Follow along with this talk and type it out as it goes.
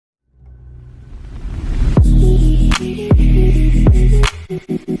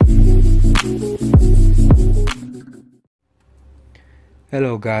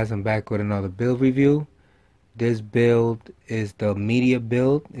Hello guys, I'm back with another build review. This build is the media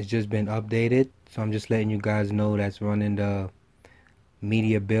build. It's just been updated, so I'm just letting you guys know that's running the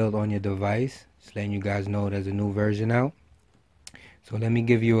media build on your device. Just letting you guys know there's a new version out. So let me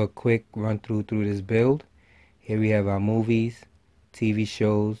give you a quick run through this build. Here we have our movies, TV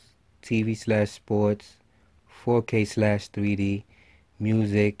shows, TV/sports, 4K/3D,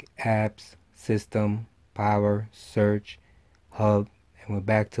 music, apps, system, power, search, hub, and we're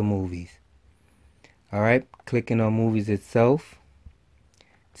back to movies. Alright, clicking on movies itself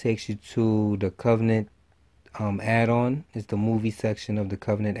takes you to the Covenant add-on. It's the movie section of the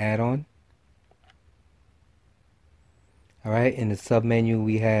Covenant add-on. Alright, in the sub-menu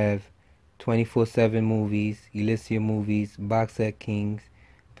we have 24/7 movies, Elysium movies, Box Set Kings,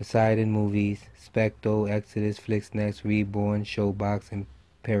 Poseidon movies, Specto, Exodus, FlixNext, Reborn, Showbox, and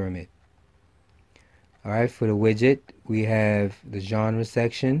Pyramid. Alright, for the widget we have the genre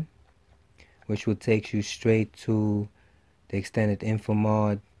section, which will take you straight to the extended info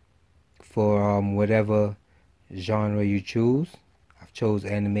mod for whatever genre you choose. I've chose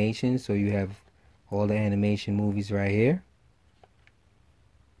animation, so you have all the animation movies right here.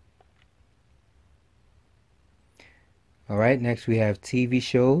 Alright, next we have TV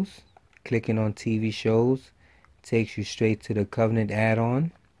shows. Clicking on TV shows takes you straight to the Covenant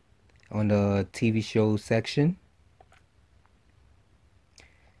add-on on the TV shows section.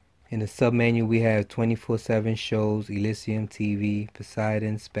 In the submenu we have 24/7 shows, Elysium TV,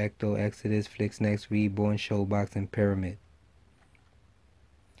 Poseidon, Specto, Exodus, FlixNext, Reborn, Showbox, and Pyramid.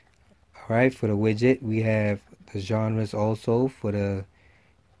 Alright, for the widget we have the genres also for the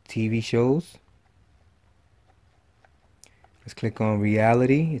TV shows. Let's click on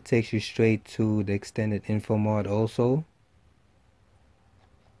reality. It takes you straight to the extended info mod also.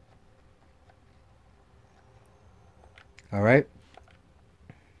 Alright.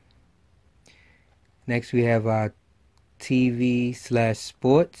 Next we have our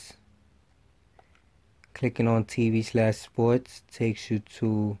TV/sports. Clicking on TV/sports takes you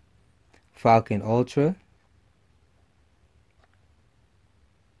to Falcon Ultra.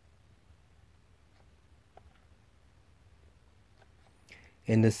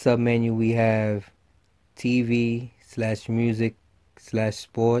 In the submenu we have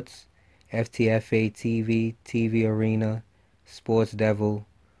TV/music/sports, FTFA TV, TV Arena, Sports Devil,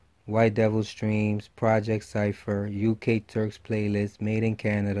 White Devil Streams, Project Cypher, UK Turks Playlist, Made in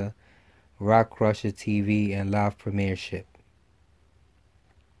Canada, Rock Crusher TV, and Live Premiership.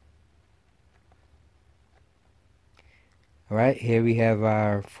 Alright, here we have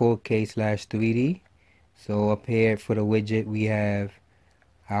our 4K/3D. So up here for the widget we have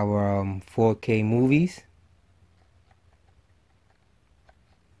our 4K movies.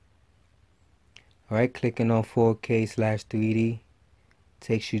 Alright, clicking on 4K/3D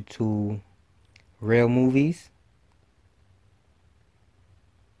takes you to real movies.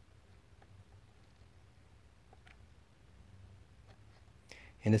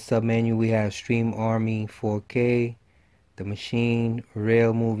 In the submenu we have Stream Army 4K, The Machine,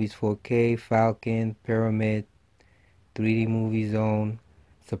 Real Movies 4K, Falcon, Pyramid, 3D Movie Zone,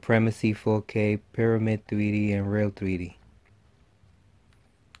 Supremacy 4K, Pyramid 3D, and Real 3D.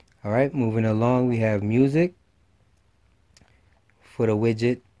 Alright, moving along we have music. For the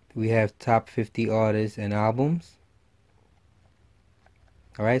widget we have top 50 artists and albums.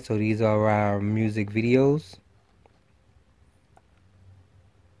 Alright, so these are our music videos.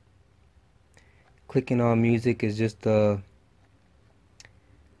 Clicking on music is just a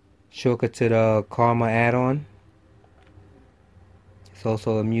shortcut to the Karma add-on. It's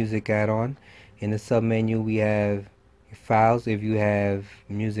also a music add-on. In the submenu we have files if you have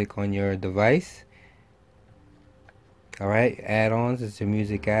music on your device. Alright, add-ons, it's the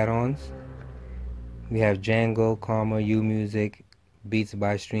music add-ons. We have Django, Karma, U-Music, Beats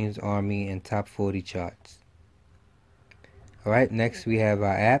by Streams Army, and Top 40 charts. Alright, next we have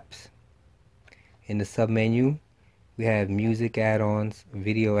our apps. In the submenu we have music add-ons,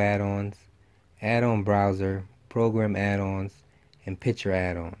 video add-ons, add-on browser, program add-ons, and picture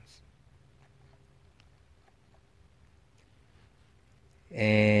add-ons.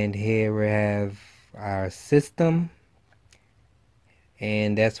 And here we have our system,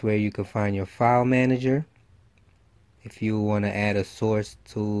 and that's where you can find your file manager if you want to add a source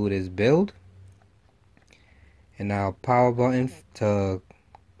to this build, and our power button to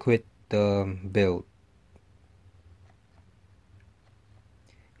quit the build.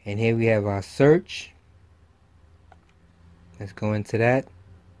 And here we have our search. Let's go into that.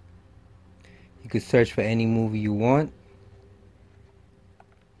 You could search for any movie you want.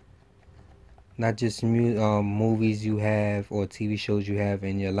 not just movies you have or TV shows you have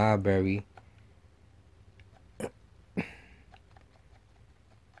in your library.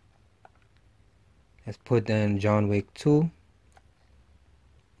 Let's put in John Wick 2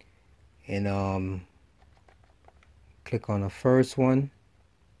 and click on the first one.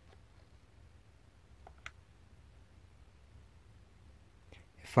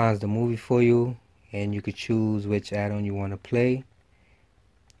 It finds the movie for you and you could choose which add-on you want to play.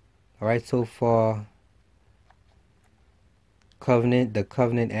 Alright, so far the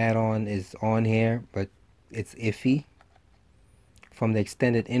Covenant add-on is on here, but it's iffy. From the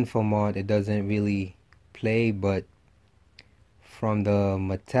extended info mod it doesn't really play, but from the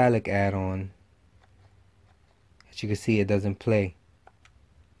metallic add-on, as you can see, it doesn't play.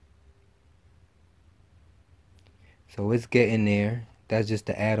 So it's getting there. That's just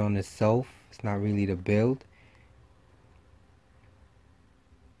the add-on itself. It's not really the build.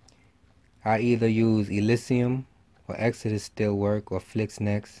 I either use Elysium or Exodus still work, or Flix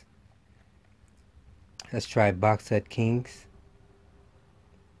next. Let's try Box Set Kings.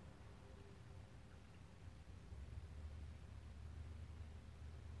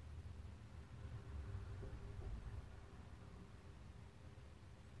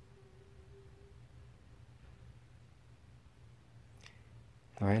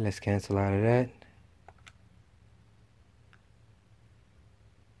 Alright, let's cancel out of that.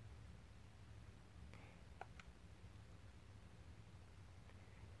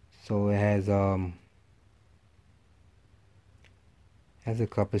 So it has a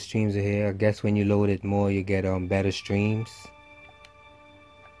couple of streams in here. I guess when you load it more you get better streams.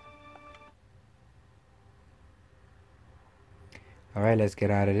 Alright, let's get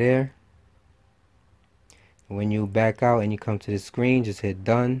out of there. When you back out and you come to the screen, just hit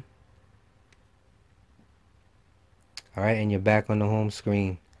done. Alright, and you're back on the home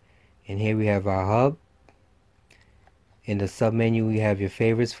screen. And here we have our hub. In the submenu we have your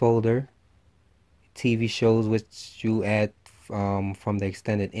favorites folder, TV shows which you add from the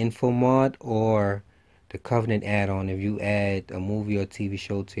extended info mod, or the Covenant add-on if you add a movie or TV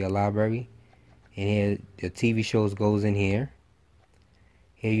show to your library. And here the TV shows goes in here.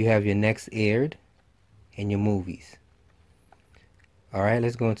 Here you have your next aired and your movies. Alright,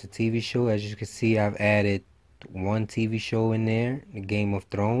 let's go into TV show. As you can see, I've added one TV show in there, the Game of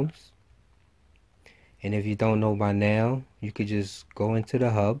Thrones. And if you don't know by now, you could just go into the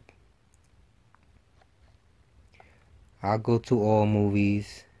hub. I'll go to all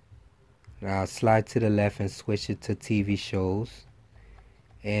movies. I'll slide to the left and switch it to TV shows.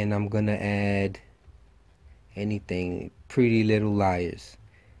 And I'm gonna add anything, Pretty Little Liars.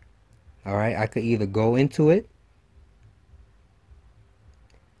 Alright, I could either go into it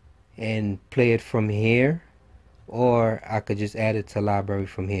and play it from here, or I could just add it to library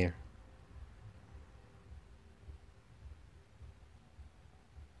from here.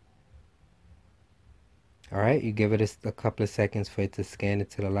 Alright, you give it a couple of seconds for it to scan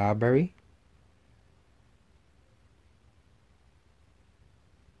it to the library.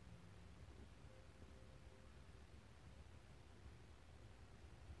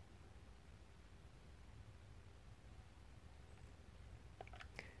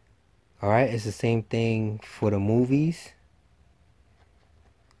 Alright, it's the same thing for the movies.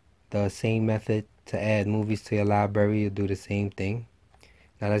 The same method to add movies to your library, you'll do the same thing.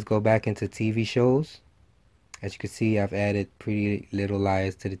 Now let's go back into TV shows. As you can see, I've added Pretty Little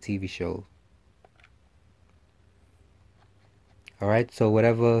Liars to the TV show. Alright, so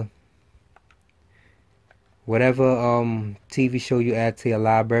whatever TV show you add to your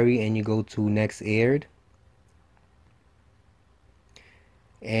library and you go to next aired,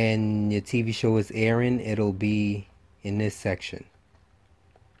 and your TV show is airing, it'll be in this section.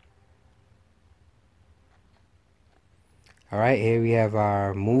 Alright, here we have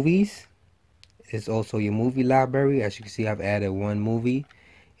our movies. It's also your movie library. As you can see, I've added one movie,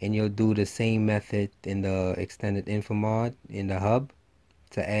 and you'll do the same method in the extended info mod in the hub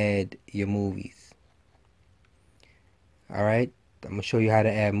to add your movies. Alright, I'm going to show you how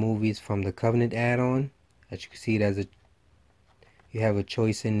to add movies from the Covenant add-on. As you can see, you have a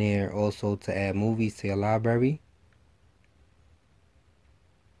choice in there also to add movies to your library.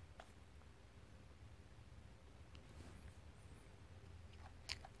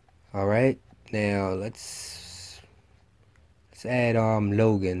 Alright, now let's add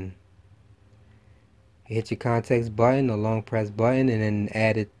Logan. You hit your context button, or long press button, and then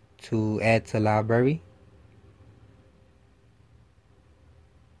add to library.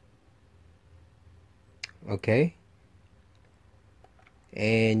 Okay.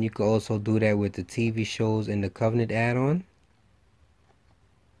 And you can also do that with the TV shows in the Covenant add-on.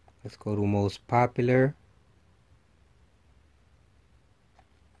 Let's go to most popular.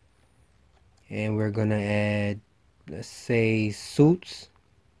 And we're gonna add, let's say, suits.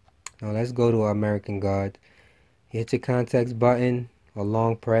 Now let's go to American God. Hit your context button or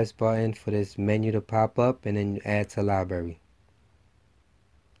long press button for this menu to pop up, and then you add to library.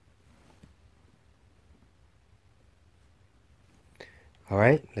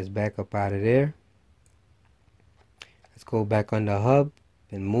 Alright, let's back up out of there. Let's go back on the hub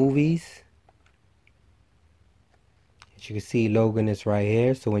and movies. As you can see, Logan is right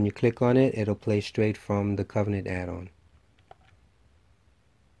here, so when you click on it, it'll play straight from the Covenant add-on.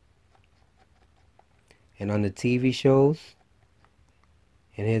 And on the TV shows,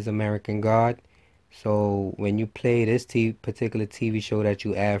 and here's American God. So when you play this particular TV show that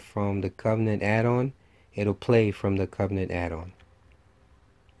you add from the Covenant add-on, it'll play from the Covenant add-on.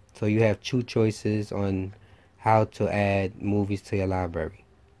 So you have two choices on how to add movies to your library.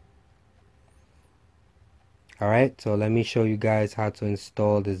 Alright, so let me show you guys how to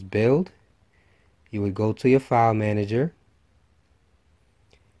install this build. You would go to your file manager,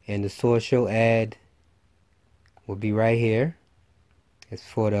 and the source you'll add will be right here. It's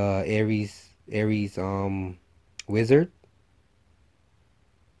for the Ares wizard.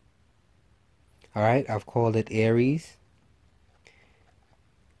 Alright, I've called it Ares.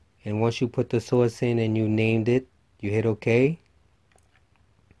 And once you put the source in and you named it, you hit OK.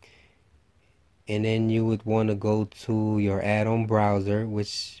 And then you would want to go to your add-on browser,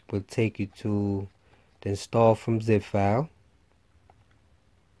 which will take you to the install from zip file.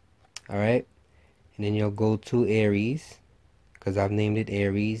 Alright, and then you'll go to Ares, because I've named it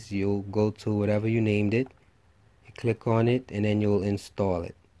Ares. You'll go to whatever you named it, you click on it, and then you'll install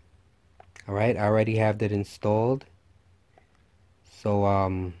it. Alright, I already have that installed.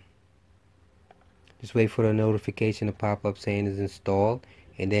 So just wait for the notification to pop up saying it's installed,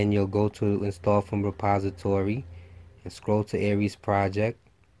 and then you'll go to install from repository and scroll to Ares project,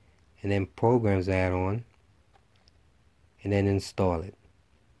 and then programs add-on, and then install it.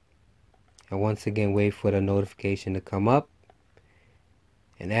 And once again, wait for the notification to come up,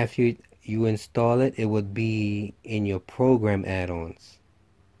 and after you install it, it would be in your program add-ons.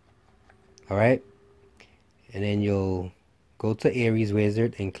 Alright, and then you'll go to Ares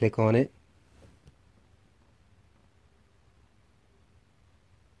Wizard and click on it.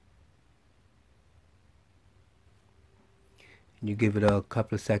 You give it a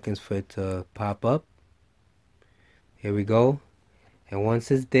couple of seconds for it to pop up. Here we go. And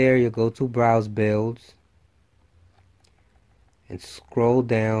once it's there, you go to Browse Builds and scroll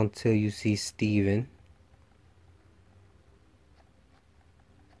down till you see Steven.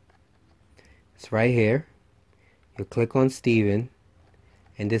 It's right here. You click on Steven,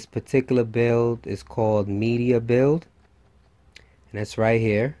 and this particular build is called Media Build, and that's right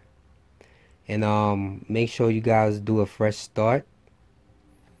here. And make sure you guys do a fresh start.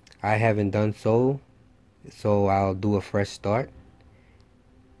 I haven't done so I'll do a fresh start.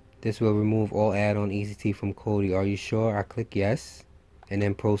 This will remove all add-on ECT from Kodi. Are you sure? I click yes, and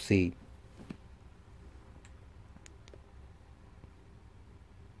then proceed.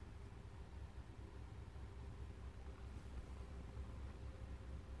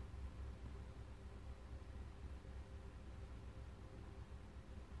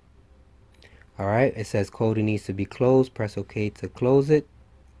 Alright, it says Kodi needs to be closed. Press OK to close it.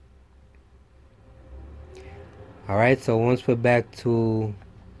 Alright, so once we're back to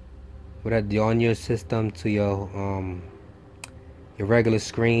on your system to your regular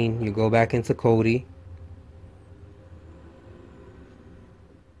screen, you go back into Kodi,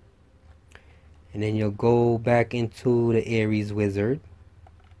 and then you'll go back into the Ares Wizard,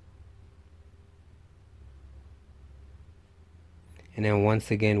 and then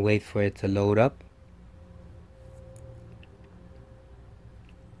once again wait for it to load up.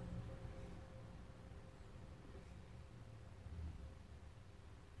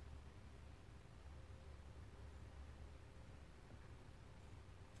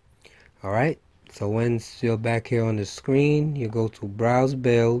 Alright, so once you're back here on the screen, you go to Browse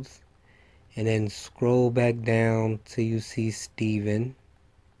Builds, and then scroll back down till you see Steven.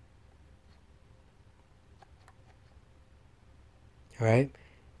 Alright,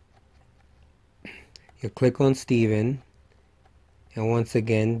 you click on Steven, and once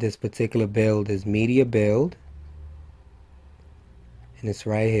again this particular build is Media Build, and it's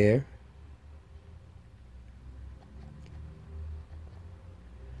right here.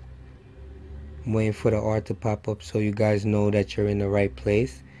 I'm waiting for the art to pop up so you guys know that you're in the right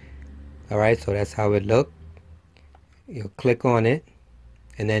place. Alright, so that's how it looks. You'll click on it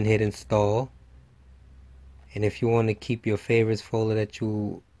and then hit install. And if you want to keep your favorites folder that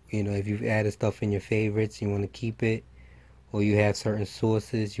you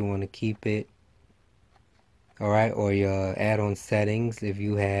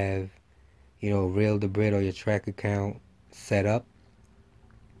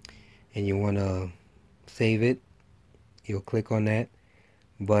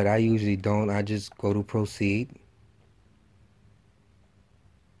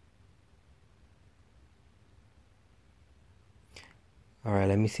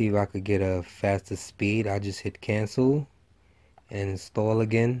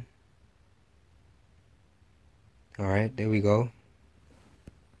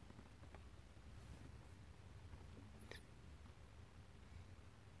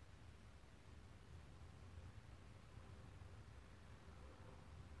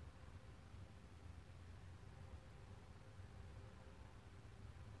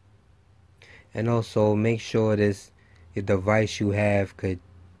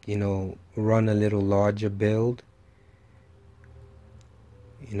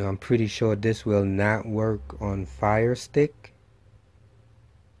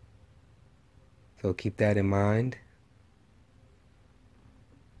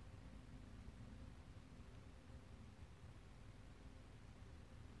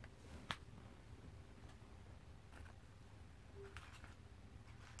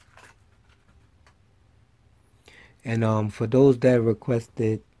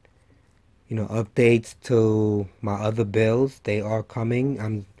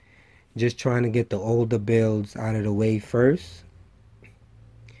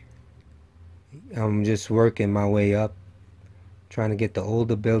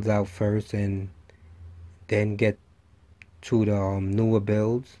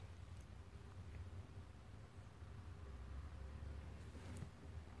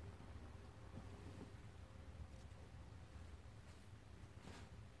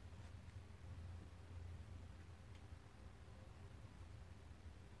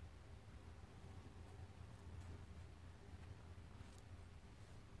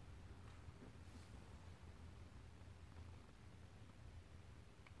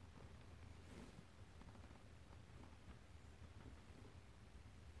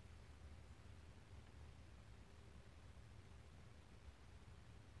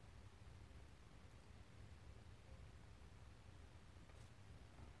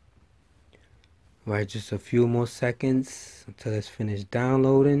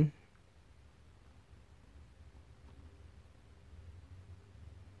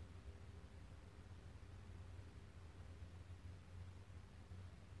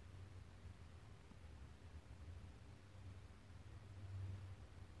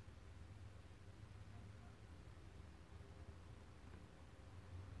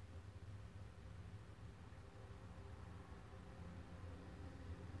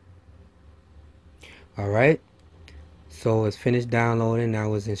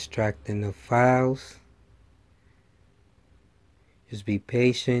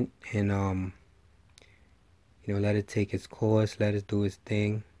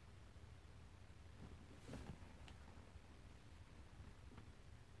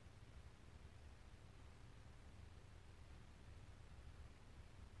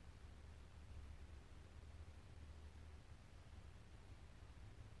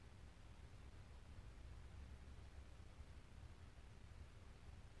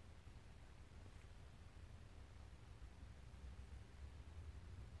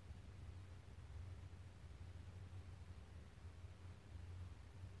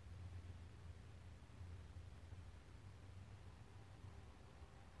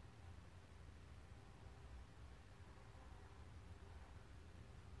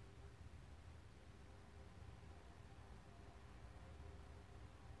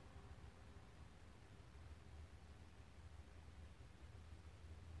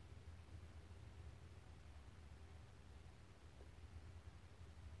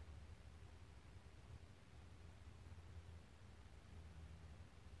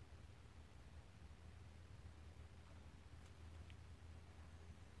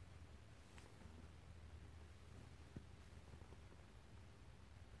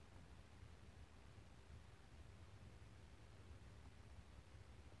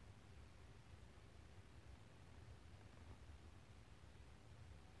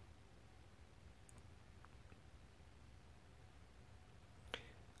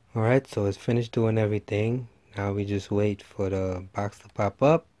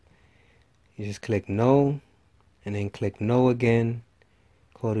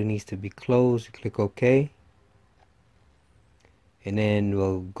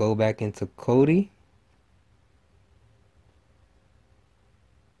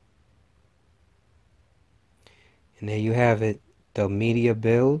And there you have it, the media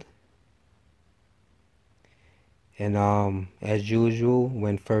build. And as usual,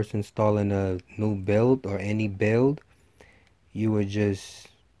 when first installing a new build or any build, you would just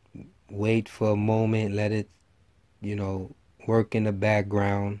wait for a moment, let it, work in the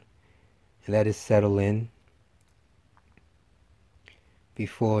background, let it settle in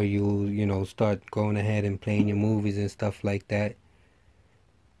before you start going ahead and playing your movies and stuff like that.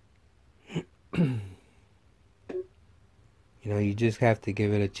 You just have to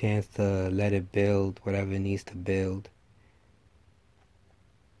give it a chance to let it build whatever it needs to build.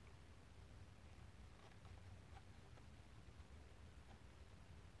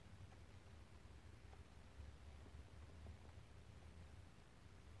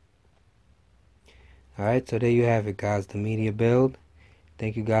 Alright, so there you have it, guys, the media build.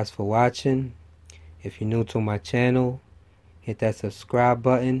 Thank you guys for watching. If you're new to my channel, hit that subscribe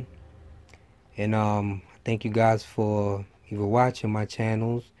button. And thank you guys for either watching my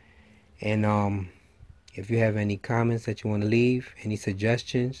channels. And if you have any comments that you want to leave, any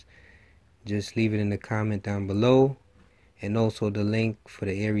suggestions, just leave it in the comment down below. And also the link for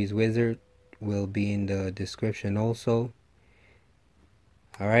the Aries Wizard will be in the description also.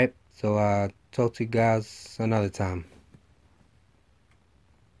 Alright, so talk to you guys another time.